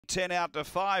10 out to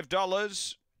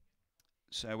 $5.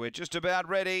 So we're just about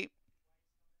ready.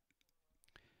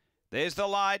 There's the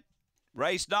light.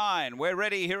 Race 9. We're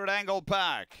ready here at Angle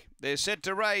Park. They're set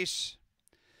to race.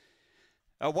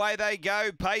 Away they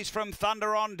go. Pace from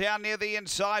Thunder On down near the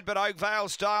inside, but Oakvale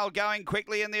Style going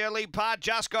quickly in the early part.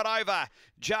 Just got over.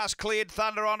 Just cleared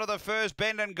Thunder On to the first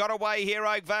bend and got away here.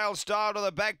 Oakvale Style to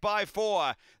the back by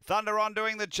 4. Thunder On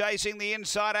doing the chasing. The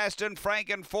inside Aston Frank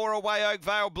and 4 away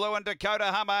Oakvale Blue and Dakota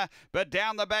Hummer. But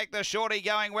down the back the shorty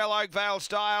going well. Oakvale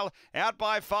Style out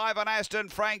by 5 on Aston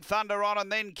Frank. Thunder On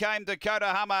and then came Dakota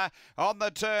Hummer on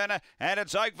the turn. And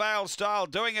it's Oakvale Style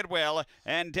doing it well.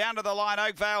 And down to the line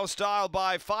Oakvale Style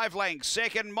by 5 lengths.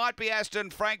 Second might be Aston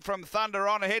Frank from Thunder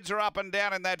On. Heads are up and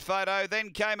down in that photo.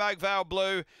 Then came Oakvale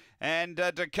Blue and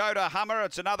Dakota Hummer.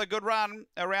 It's another good run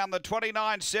around the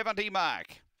 29.70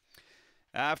 mark.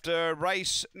 After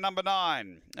race number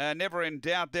 9, never in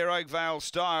doubt there, Oakvale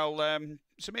Style.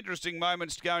 Some interesting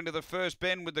moments going to the first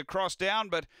bend with the cross down,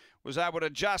 but was able to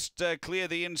just clear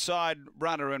the inside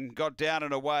runner and got down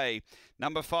and away.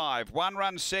 Number 5, 1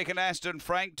 run second, Aston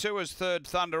Frank. 2 is third,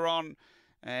 Thunder On.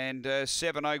 And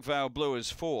 7, Oakvale Blue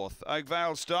is 4th.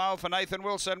 Oakvale Style for Nathan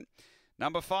Wilson.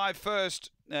 Number 5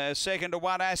 first, second to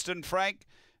 1, Aston Frank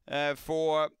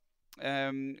for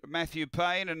Matthew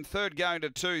Payne, and third going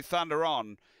to 2, Thunder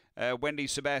On, Wendy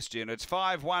Sebastian. It's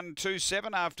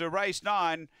 5-1-2-7 after race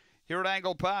 9 here at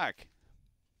Angle Park.